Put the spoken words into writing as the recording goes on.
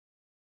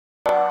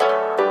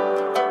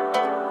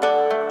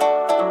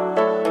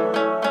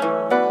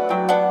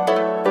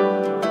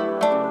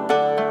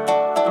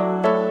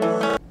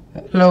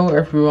Hello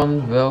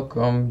everyone,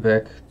 welcome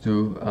back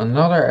to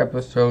another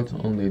episode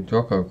on the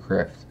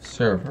DoggoCraft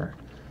server.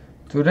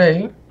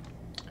 Today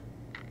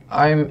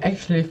I'm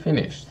actually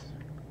finished.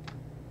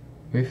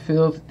 We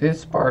filled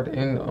this part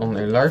in on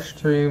a live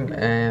stream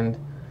and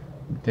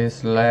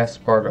this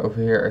last part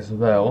over here as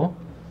well.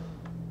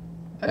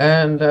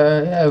 And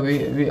yeah,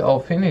 we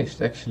all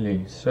finished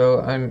actually, so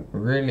I'm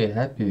really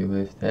happy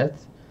with that.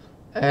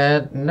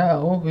 And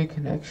now we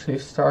can actually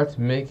start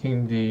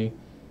making the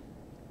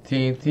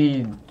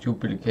TNT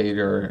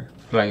Duplicator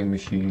flying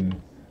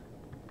machine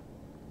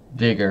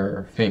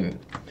digger thing.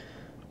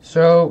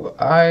 So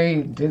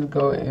I did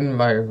go in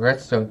my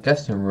redstone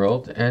testing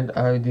world and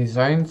I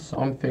designed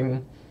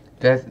something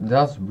that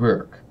does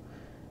work.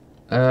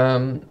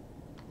 And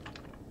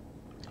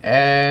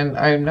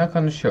I'm not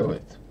gonna show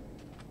it.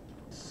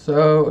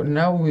 So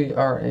now we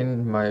are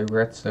in my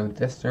redstone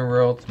testing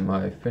world,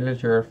 my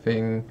villager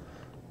thing,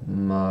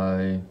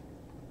 my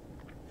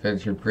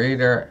villager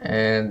breeder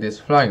and this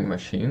flying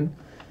machine,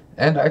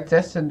 and I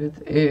tested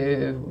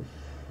it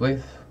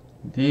with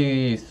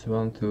these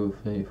 1, 2,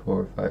 3,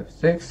 4, 5,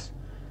 6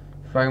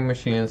 flying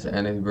machines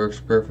and it works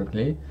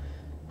perfectly.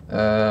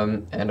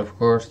 And of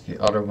course the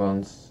other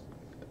ones,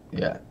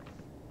 yeah,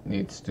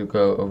 needs to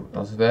go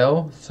as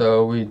well.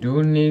 So we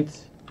do need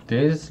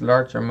this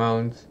large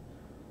amount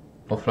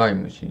of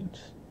flying machines.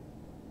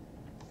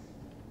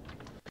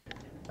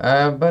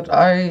 But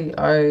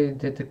I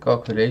did the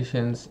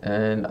calculations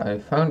and I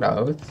found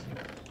out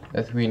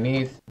that we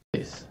need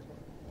this.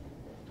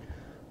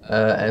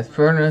 At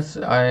furnace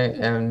I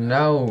am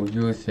now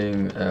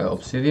using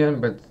obsidian,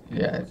 but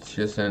yeah, it's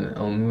just an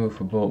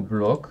unmovable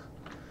block.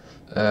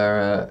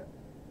 And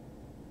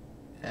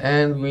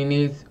we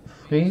need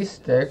 3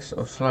 stacks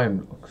of slime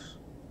blocks.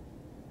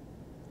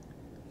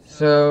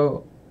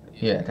 So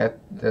yeah,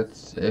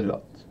 that's a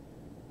lot.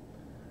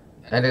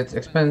 And it's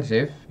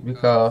expensive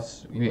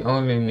because we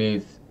only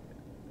need,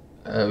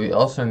 we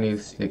also need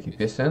sticky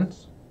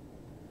pistons,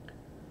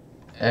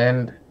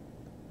 and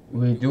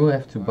we do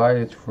have to buy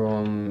it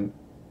from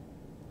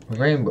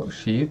Rainbow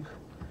Sheep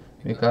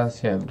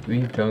because yeah,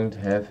 we don't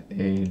have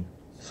a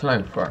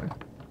slime farm.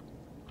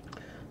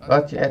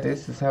 But yeah,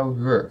 this is how it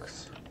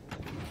works.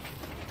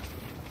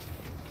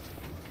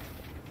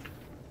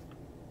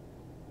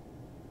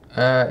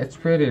 It's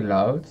pretty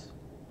loud,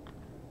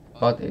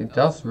 but it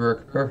does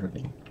work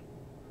perfectly.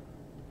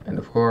 And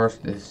of course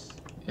this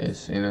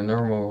is in a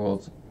normal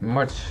world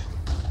much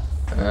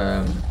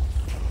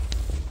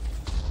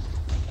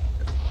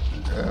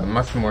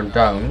more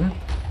down,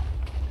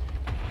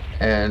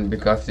 and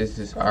because this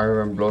is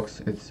iron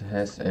blocks it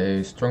has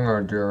a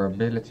stronger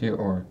durability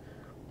or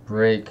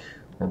break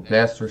or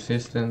blast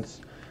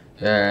resistance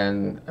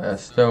than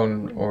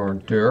stone or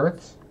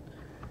dirt.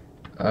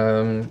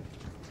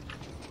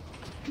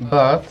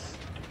 But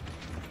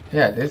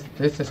yeah,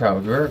 this is how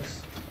it works.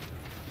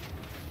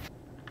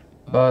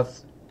 But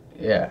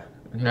yeah,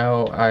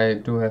 now I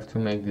do have to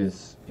make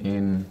this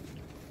in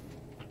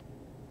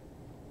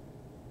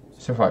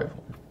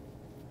survival.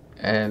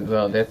 And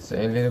well, that's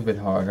a little bit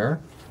harder.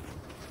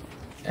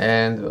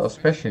 And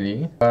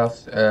especially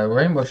because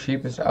Rainbow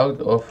Sheep is out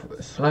of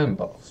slime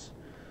balls.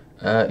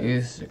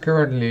 He's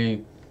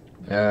currently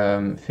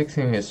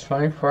fixing his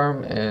slime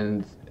farm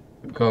and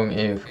going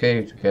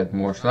AFK to get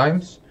more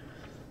slimes.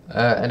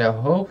 And I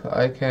hope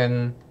I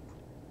can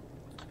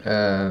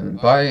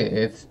buy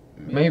it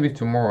maybe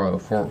tomorrow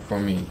for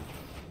me.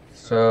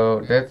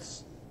 So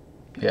that's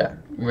yeah,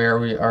 where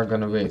we are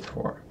gonna wait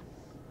for.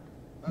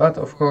 But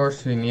of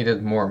course we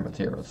needed more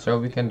materials, so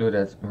we can do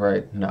that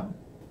right now.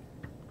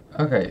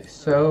 Okay,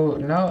 so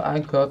now I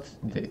got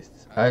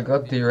this. I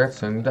got the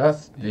redstone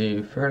dust,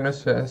 the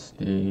furnaces,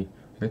 the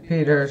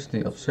repeaters,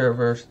 the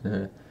observers,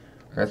 the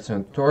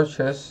redstone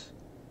torches,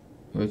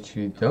 which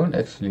we don't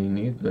actually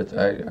need, but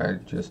I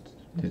just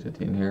did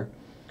it in here.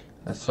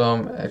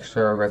 Some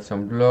extra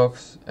redstone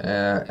blocks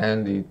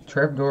and the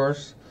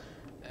trapdoors,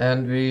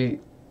 and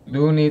we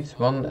do need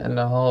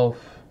 1.5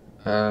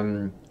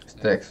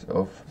 stacks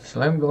of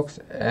slime blocks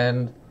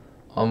and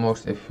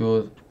almost a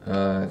full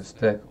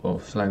stack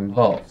of slime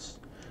balls.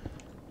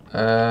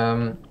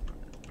 Yeah,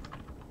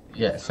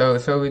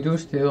 so we do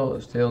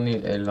still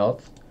need a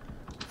lot,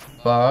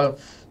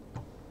 but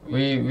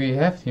we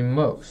have the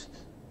most.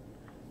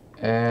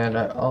 And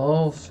I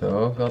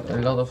also got a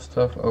lot of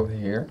stuff over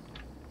here.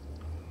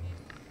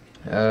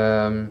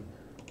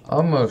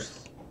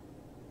 Almost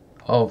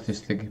all of the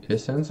sticky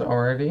pistons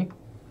already,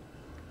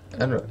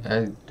 and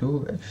I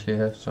do actually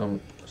have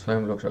some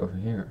slime blocks over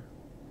here.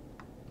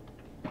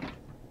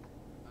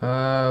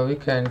 We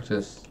can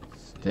just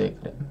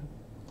take them.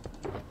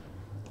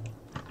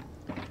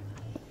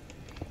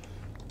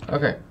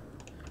 Okay,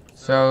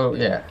 so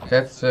yeah,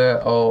 that's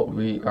all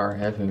we are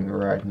having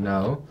right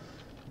now.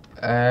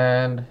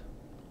 And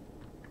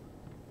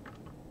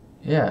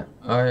yeah,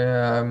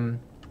 I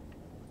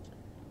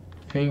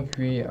think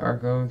we are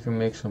going to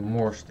make some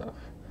more stuff.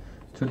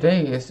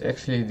 Today is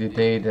actually the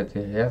day that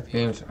the head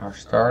games are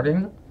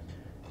starting.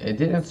 It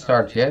didn't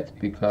start yet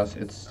because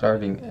it's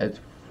starting at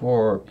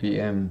 4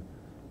 p.m.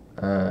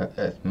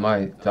 at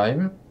my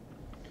time.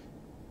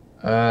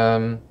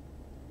 And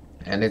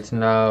it's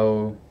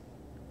now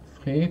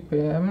 3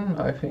 p.m.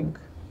 I think.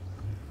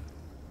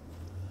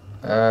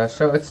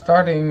 So it's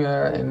starting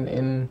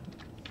in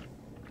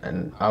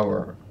an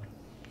hour,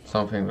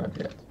 something like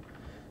that.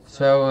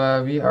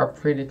 So we are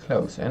pretty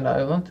close, and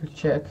I want to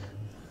check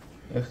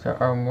if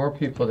there are more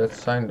people that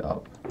signed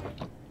up,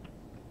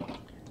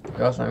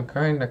 because I'm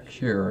kinda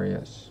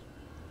curious.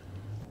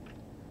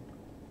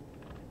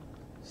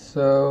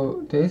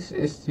 So this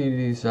is the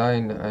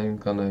design I'm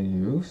gonna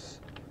use.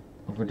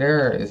 Over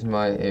there is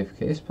my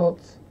AFK spot,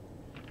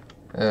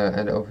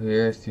 and over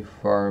here is the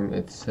farm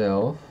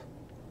itself.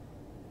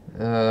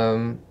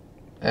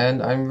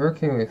 And I'm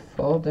working with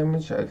fall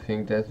damage. I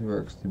think that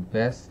works the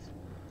best.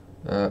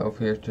 Over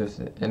here just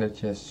an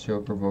NHS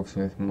shulker box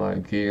with my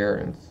gear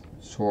and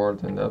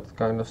sword and that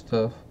kind of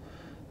stuff,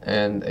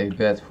 and a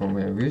bed for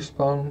my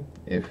respawn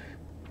if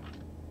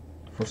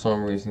for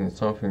some reason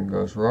something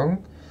goes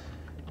wrong.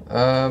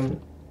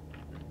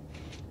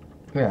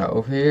 Yeah,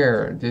 over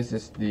here this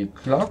is the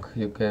clock.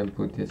 You can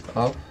put this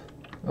off.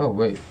 Oh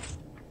wait.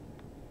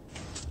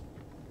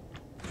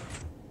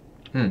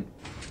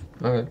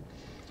 Okay.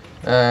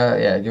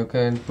 Yeah, you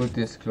can put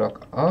this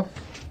clock off.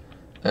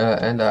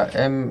 And I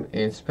am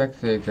in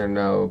spectator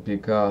now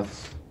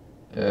because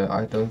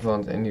I don't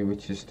want any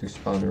witches to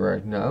spawn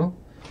right now.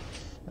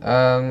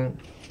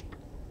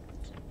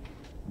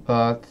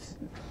 But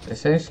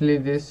essentially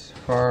this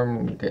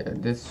farm,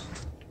 this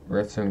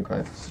redstone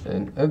got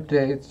an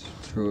update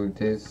through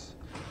this,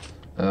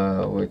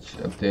 which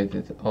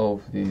updated all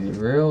of the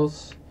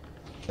rails,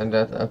 and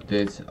that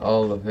updates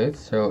all of it.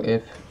 So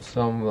if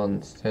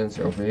someone stands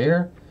over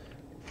here,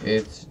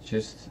 it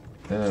just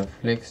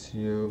flicks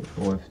you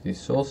with the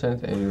soul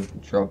sand and you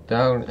drop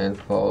down and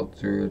fall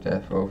to your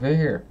death over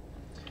here.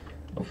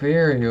 Over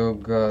here you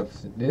got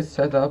this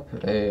setup,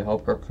 a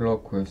hopper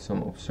clock with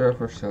some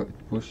observers, so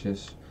it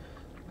pushes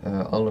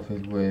all of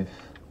it with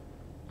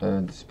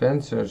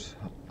dispensers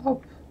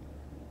up,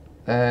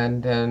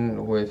 and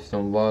then with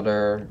some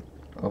water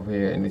over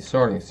here in the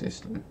sorting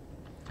system,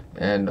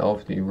 and all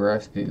of the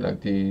rest,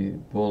 like the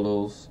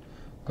bottles,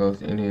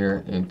 goes in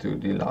here into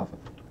the lava.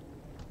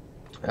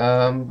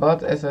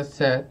 But as I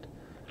said,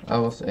 I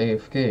was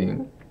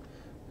AFKing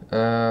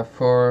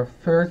for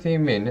 30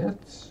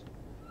 minutes,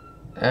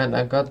 and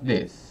I got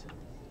this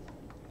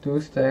 2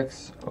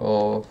 stacks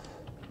of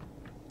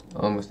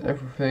almost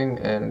everything,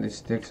 and the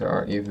sticks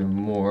are even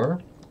more,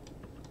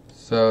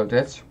 so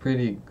that's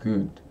pretty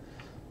good.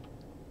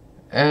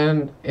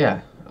 And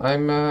yeah,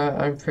 I'm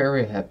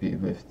very happy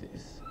with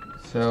this.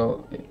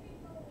 So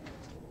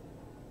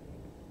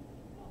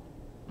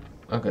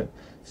okay,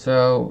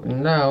 so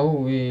now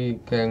we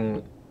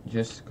can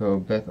just go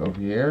back over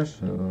here.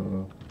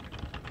 So,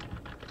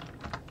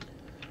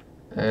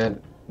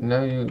 and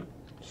now you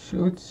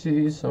should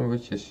see some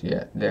witches.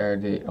 Yeah, there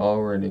they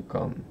already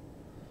come.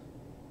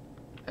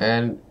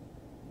 And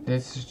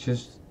this is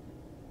just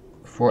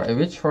for a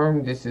witch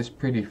farm. This is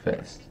pretty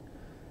fast.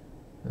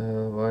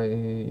 Why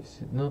is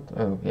it not?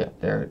 Oh yeah,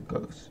 there it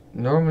goes.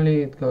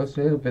 Normally it goes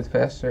a little bit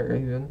faster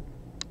even,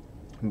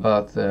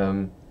 but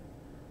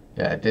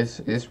yeah, this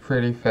is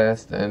pretty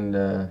fast, and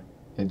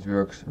it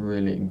works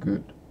really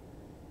good.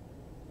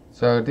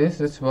 So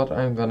this is what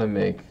I'm gonna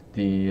make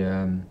the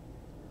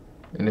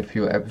in a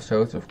few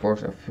episodes. Of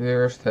course, I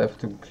first have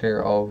to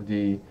clear all of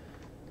the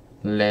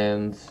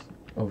lands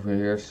over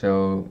here,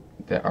 so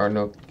there are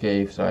no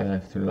caves I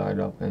have to light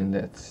up and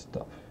that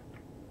stuff.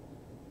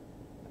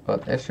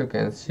 But as you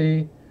can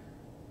see,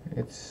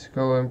 it's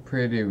going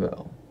pretty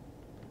well.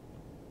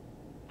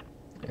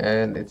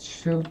 And it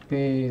should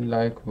be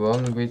like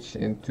 1 witch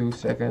in 2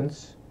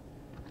 seconds.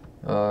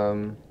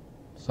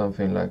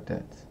 Something like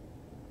that.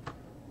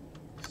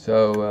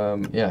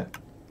 So yeah,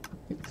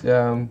 it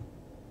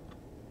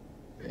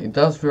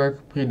does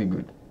work pretty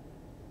good.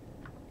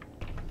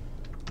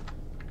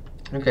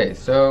 Okay,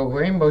 so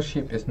Rainbow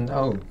Sheep is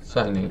now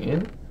signing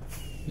in.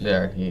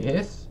 There he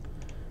is.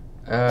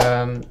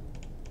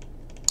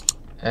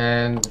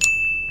 And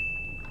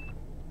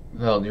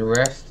well, the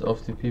rest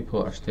of the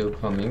people are still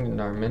coming.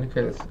 There are many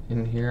kids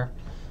in here,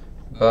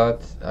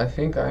 but I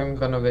think I'm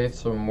gonna wait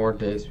some more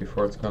days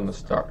before it's gonna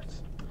start.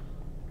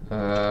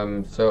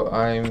 So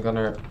I'm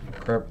gonna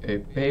grab a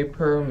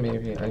paper.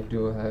 Maybe I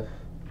do have,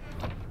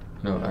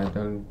 no, I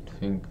don't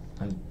think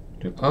I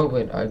do. Oh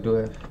wait, I do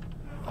have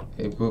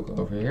a book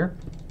over here.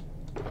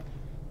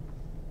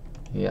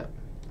 Yeah,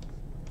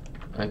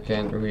 I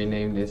can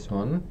rename this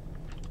one.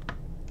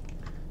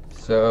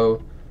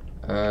 So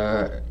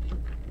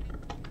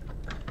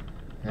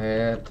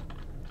head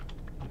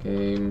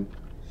game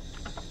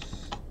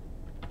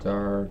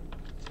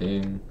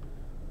starting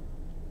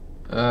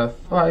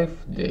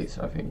 5 days,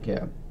 I think.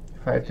 Yeah,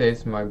 5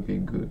 days might be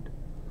good.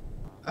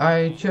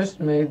 I just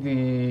made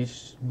the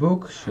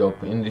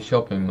bookshop in the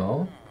shopping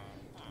mall,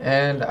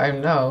 and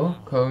I'm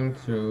now going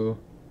to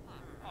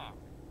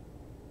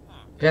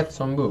get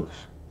some books.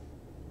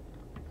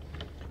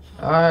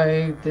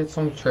 I did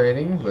some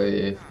trading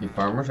with the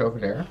farmers over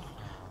there,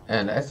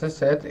 And as I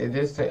said, it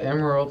is the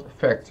Emerald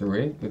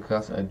Factory,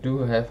 because I do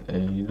have a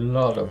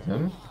lot of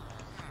them.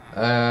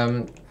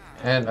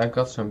 And I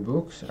got some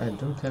books. I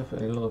don't have a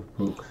lot of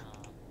books.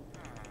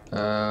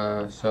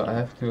 So I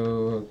have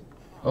to...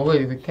 Oh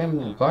wait, we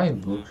can buy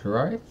books,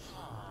 right?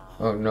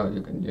 Oh no,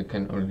 you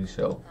can only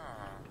sell.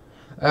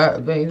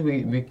 Wait,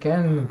 we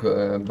can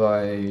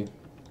buy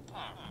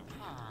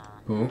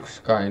books,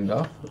 kind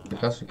of,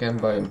 because we can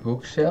buy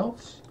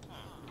bookshelves.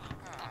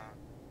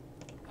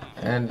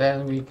 And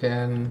then we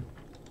can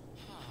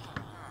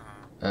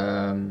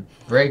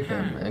break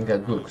them and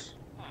get books.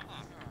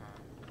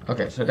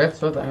 Okay, so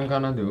that's what I'm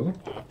gonna do.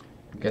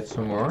 Get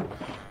some more.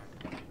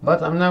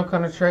 But I'm now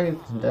gonna trade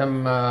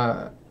them,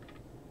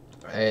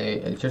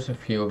 just a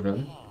few of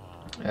them.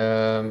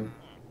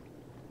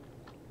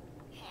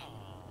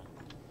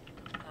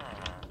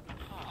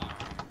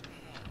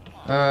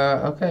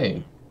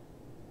 Okay.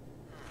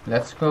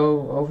 Let's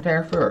go over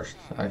there first,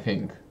 I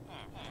think.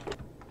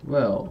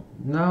 Well,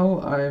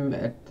 now I'm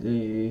at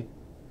the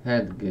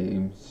head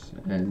games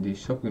and the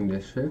shopping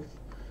district.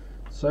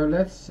 So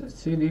let's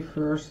see the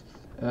first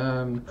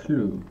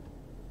clue.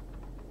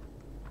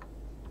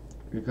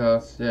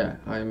 Because, yeah,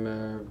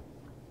 I'm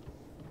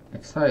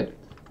excited.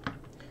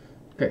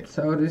 Okay,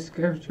 so the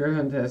scavenger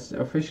hunt has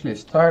officially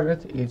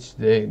started. Each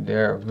day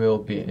there will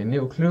be a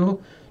new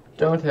clue.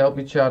 Don't help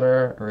each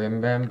other.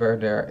 Remember,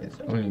 there is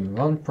only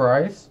one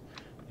prize.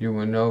 You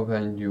will know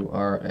when you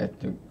are at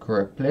the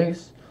correct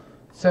place.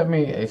 Send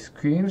me a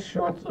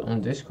screenshot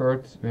on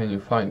Discord when you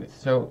find it.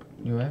 So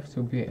you have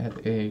to be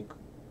at a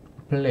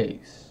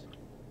place.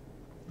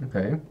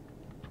 Okay.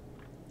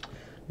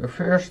 Your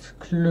first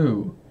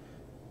clue.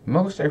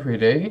 Most every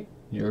day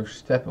you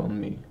step on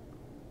me.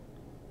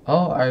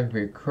 All I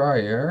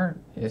require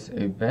is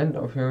a bend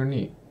of your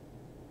knee.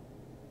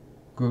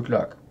 Good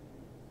luck.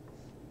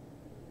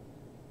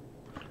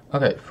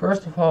 Okay,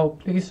 first of all,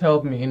 please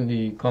help me in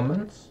the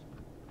comments.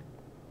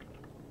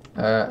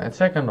 And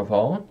second of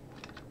all,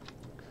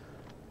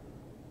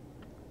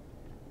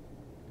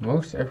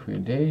 most every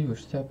day you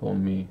step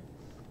on me.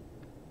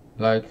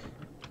 Like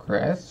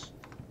grass.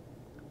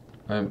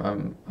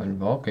 I'm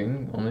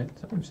walking on it.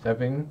 I'm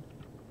stepping.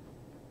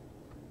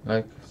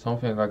 Like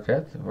something like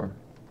that, or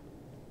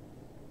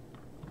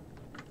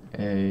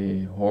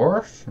a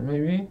horse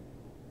maybe.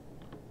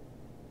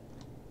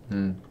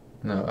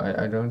 No,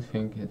 I don't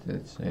think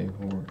it's a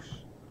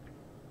horse.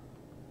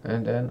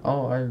 And then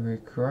all I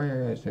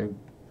require is a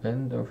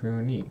bend of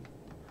your knee.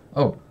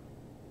 Oh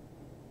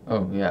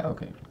yeah,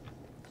 okay.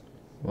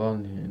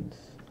 One hint.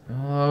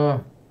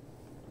 Oh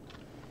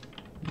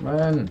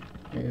man,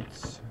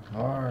 it's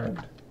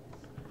hard.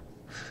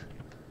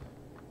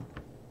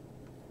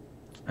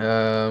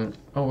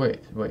 Oh wait.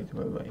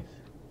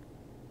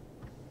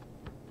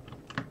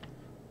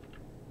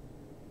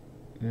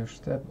 You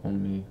step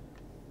on me.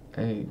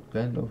 A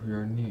bend of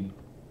your knee.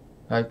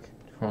 Like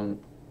from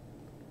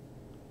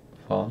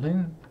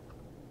falling?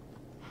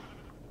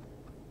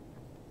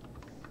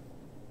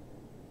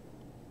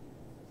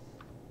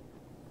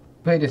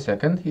 Wait a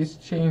second, he's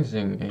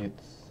changing it.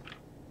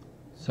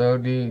 So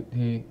the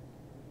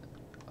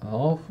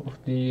half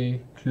of the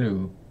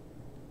clue.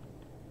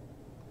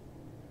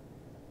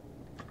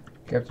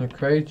 Captain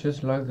Crate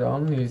just logged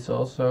on. He's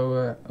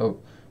also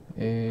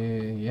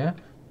yeah.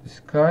 The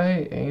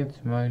sky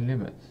ain't my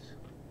limit.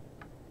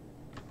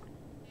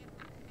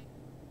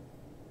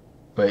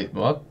 Wait,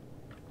 what?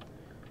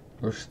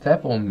 You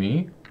step on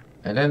me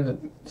and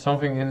then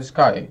something in the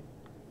sky.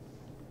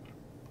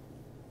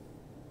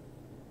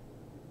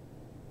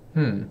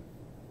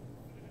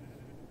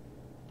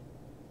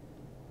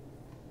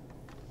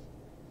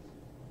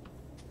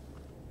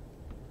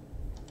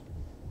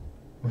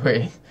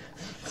 Wait.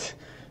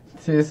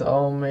 This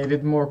all made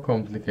it more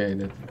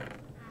complicated.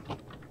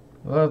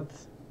 What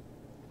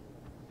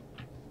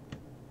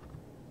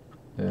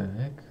the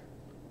heck?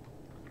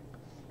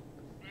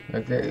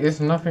 Like, there is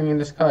nothing in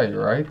the sky,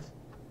 right?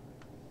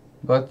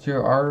 But you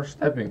are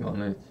stepping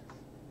on it.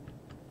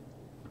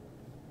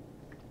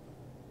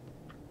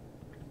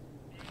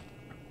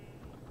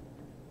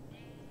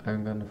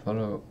 I'm gonna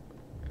follow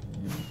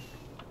you.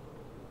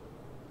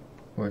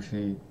 Or is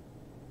he?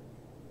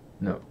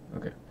 No,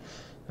 okay.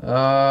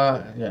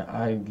 Yeah,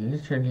 I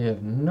literally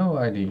have no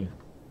idea.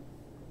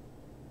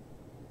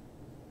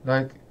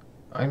 Like,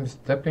 I'm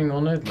stepping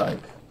on it like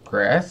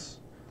grass,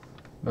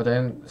 but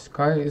then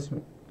sky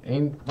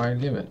ain't my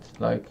limit.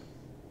 Like,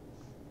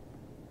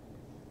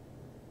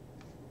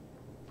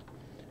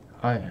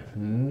 I have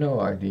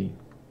no idea.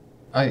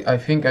 I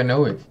think I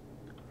know it.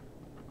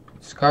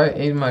 Sky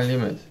ain't my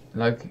limit.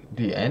 Like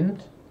the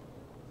end.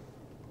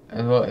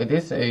 And well, it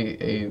is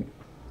a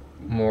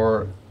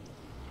more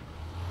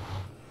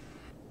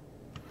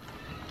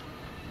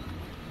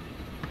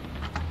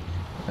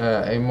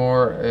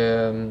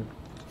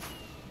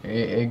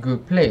a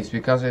good place,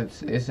 because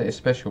it's a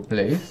special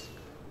place.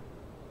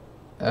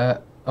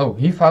 Oh,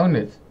 he found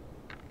it.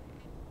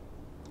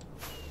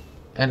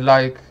 And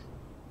like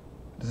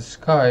the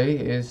sky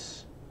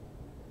is,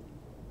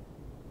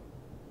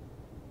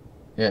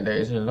 yeah, there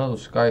is a lot of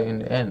sky in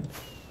the end.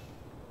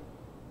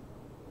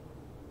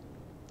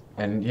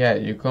 And yeah,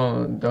 you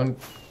don't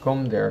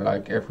come there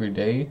like every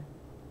day.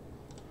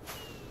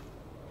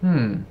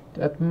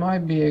 That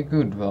might be a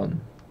good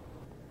one.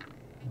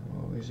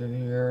 Oh, is it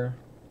here?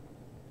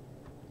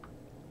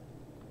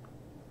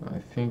 I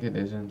think it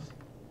isn't.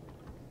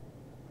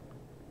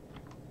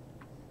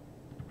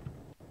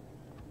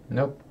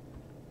 Nope.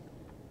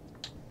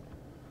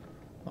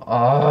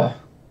 Ah,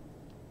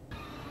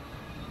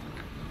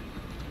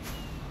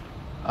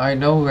 I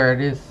know where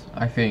it is,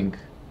 I think.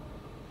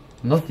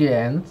 Not the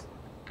end,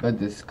 but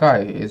the sky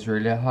is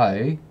really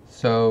high,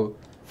 so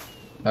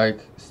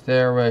like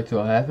Stairway to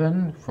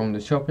Heaven from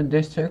the shopping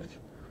district,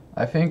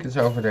 I think it's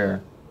over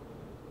there.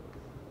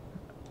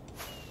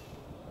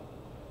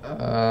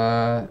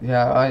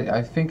 Yeah,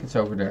 I think it's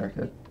over there.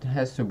 That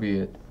has to be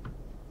it.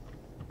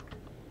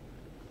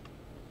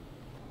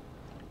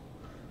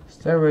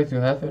 Stairway to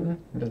Heaven,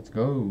 let's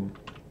go.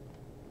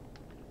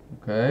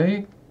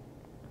 Okay.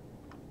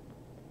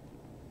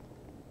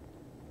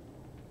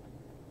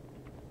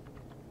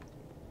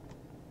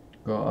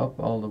 Go up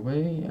all the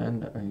way,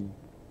 and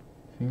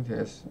I think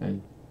there's a...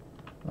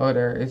 Oh,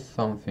 there is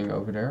something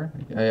over there.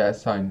 Yeah, a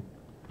sign.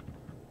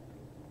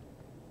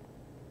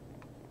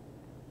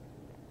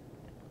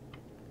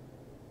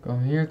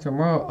 Come here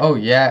tomorrow. Oh,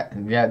 yeah,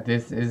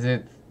 this is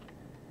it.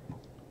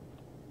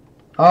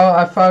 Oh,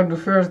 I found the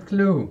first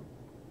clue.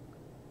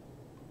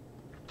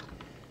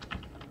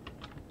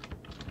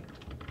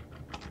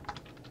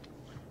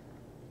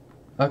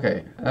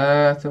 Okay,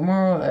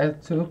 tomorrow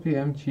at 2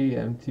 p.m.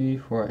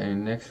 GMT for a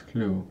next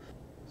clue.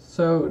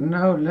 So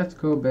now let's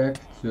go back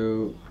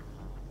to...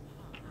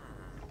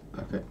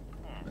 Okay,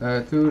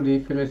 to the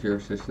villager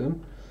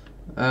system.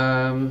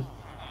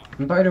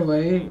 By the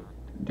way,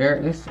 there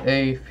is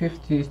a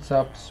 50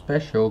 sub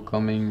special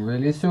coming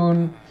really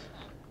soon.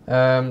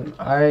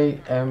 I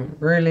am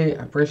really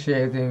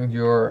appreciating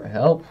your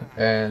help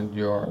and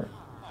your,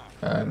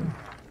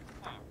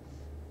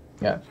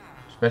 yeah,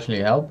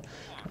 especially help.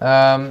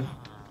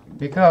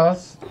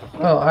 Because,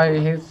 well, I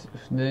hit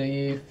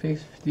the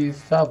 50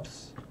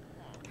 subs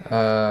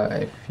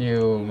a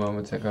few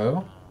moments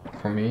ago,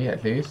 for me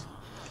at least.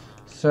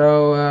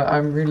 So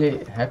I'm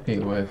really happy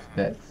with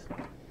that.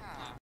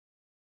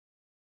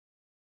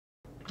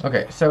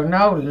 Okay, so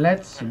now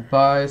let's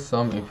buy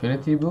some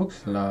infinity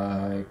books,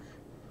 like,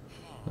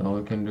 now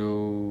we can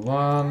do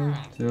 1,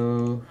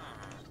 2,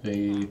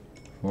 3,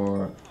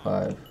 4,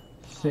 5,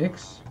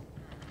 6,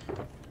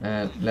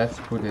 and let's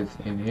put it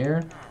in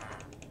here.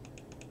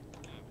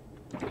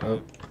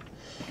 Oh.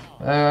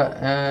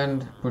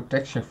 And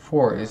protection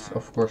 4 is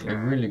of course a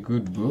really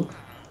good book.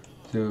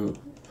 2,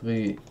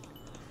 3,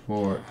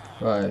 4,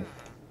 5,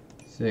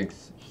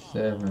 6,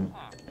 7,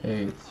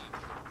 8,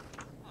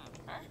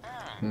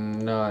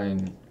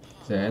 9,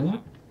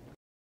 10.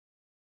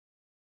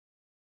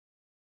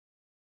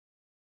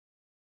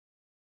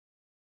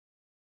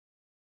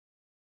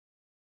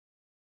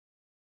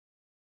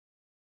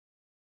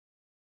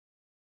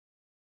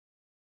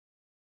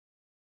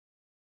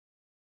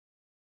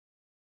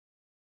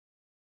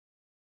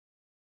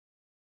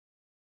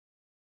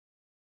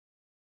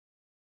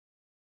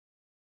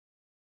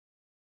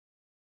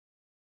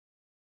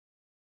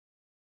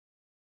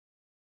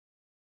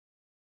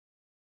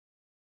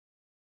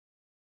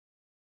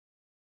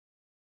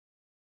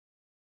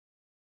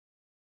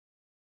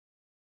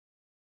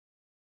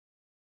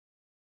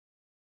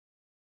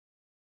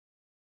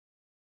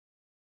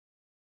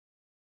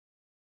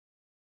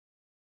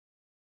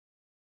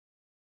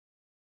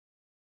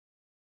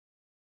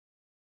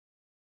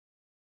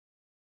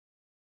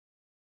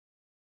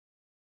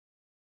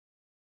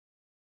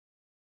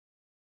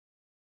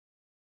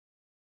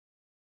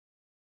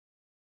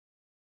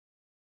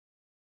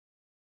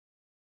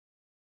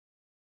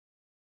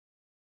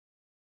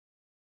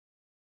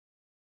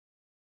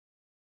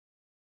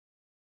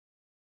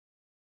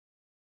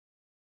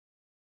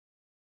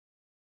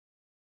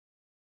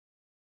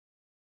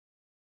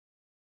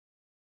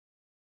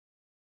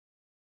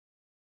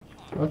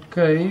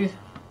 Okay,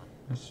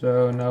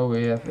 so now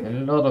we have a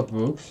lot of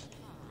books.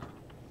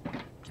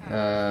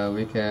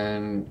 We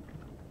can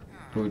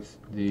put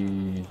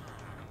the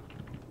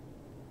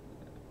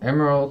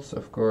emeralds,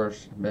 of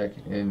course, back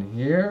in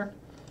here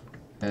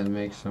and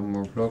make some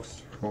more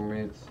blocks from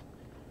it.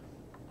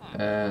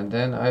 And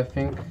then I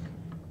think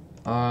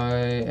I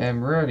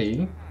am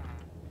ready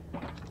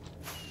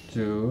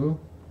to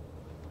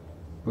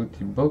put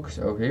the books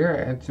over here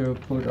and to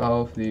put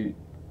all of the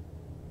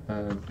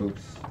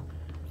books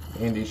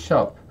in the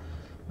shop.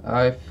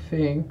 I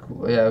think,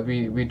 yeah,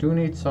 we do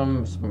need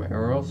some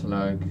emeralds,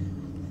 like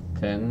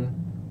 10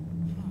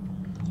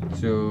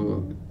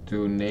 to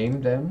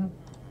name them.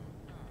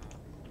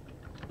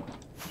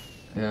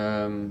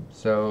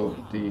 So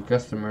the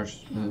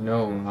customers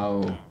know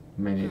how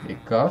many they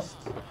cost.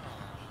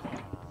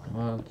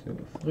 1,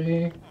 2,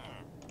 3.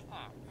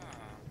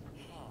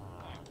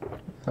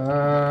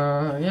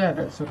 Yeah,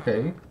 that's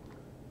okay.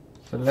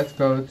 So let's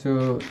go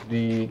to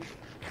the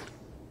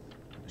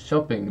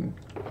shopping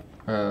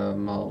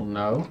mall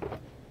now.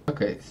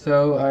 Okay,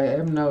 so I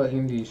am now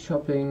in the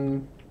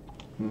shopping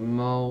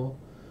mall.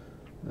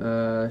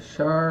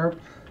 Sharpness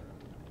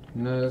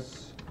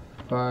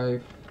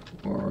 5,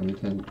 or we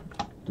can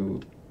do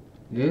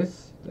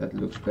this, that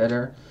looks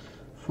better,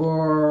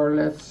 for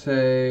let's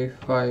say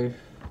 5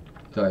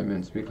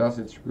 diamonds, because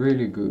it's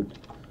really good.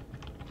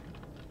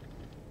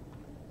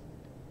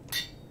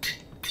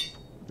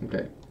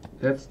 Okay,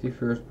 that's the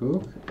first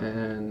book,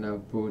 and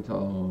now put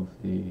all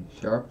of the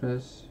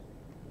sharpness,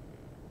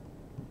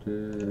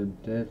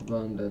 that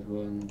one, that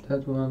one,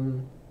 that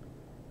one,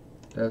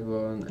 that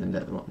one, and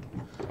that one.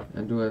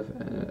 And do I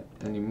have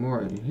any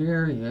more in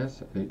here?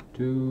 Yes, I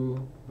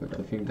do, but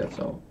I think that's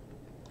all.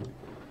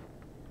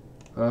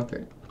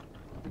 Okay.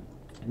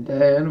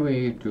 Then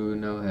we do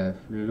now have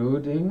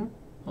looting,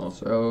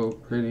 also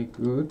pretty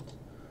good,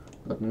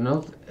 but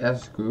not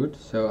as good,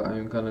 so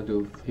I'm gonna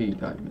do 3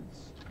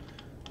 diamonds.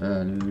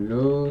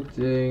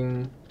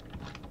 Looting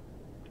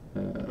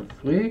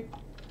 3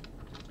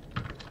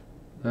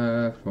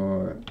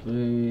 for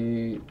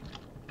 3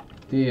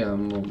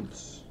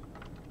 diamonds,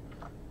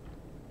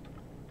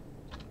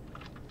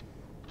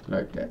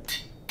 like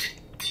that.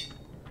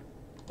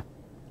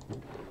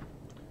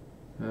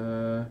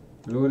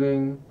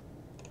 Looting,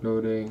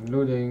 looting,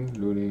 looting,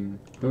 looting,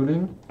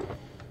 looting.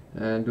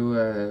 And do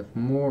I have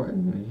more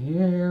in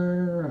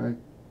here?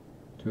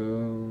 I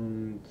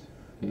don't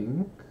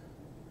think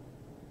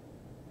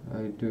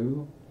I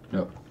do.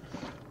 No.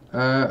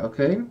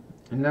 Okay.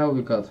 And now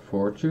we got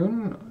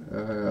fortune.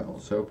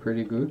 Also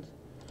pretty good.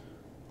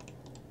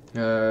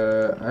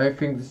 I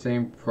think the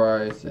same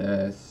price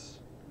as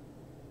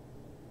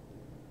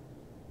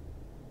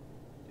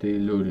the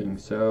looting.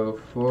 So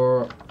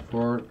for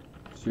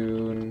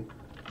fortune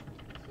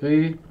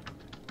 3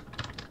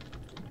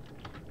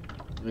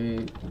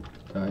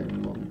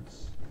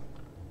 diamonds.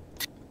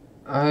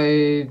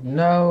 I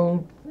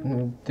now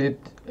did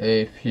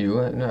a few,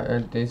 and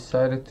I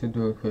decided to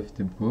do it with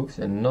the books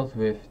and not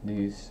with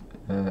these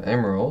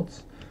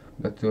emeralds,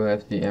 but to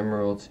have the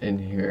emeralds in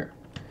here.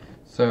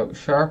 So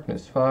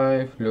sharpness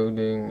 5,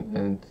 looting,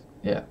 and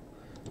yeah,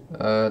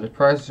 the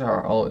prices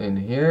are all in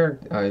here.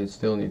 I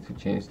still need to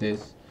change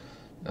this,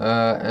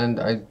 and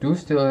I do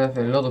still have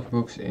a lot of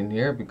books in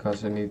here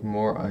because I need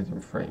more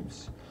item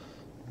frames.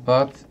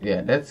 But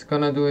yeah, that's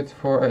gonna do it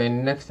for a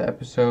next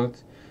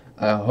episode.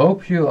 I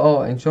hope you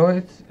all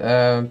enjoyed.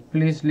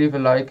 Please leave a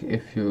like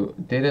if you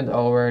didn't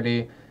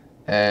already,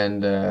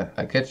 and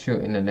I catch you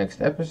in the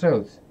next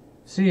episode.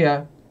 See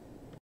ya!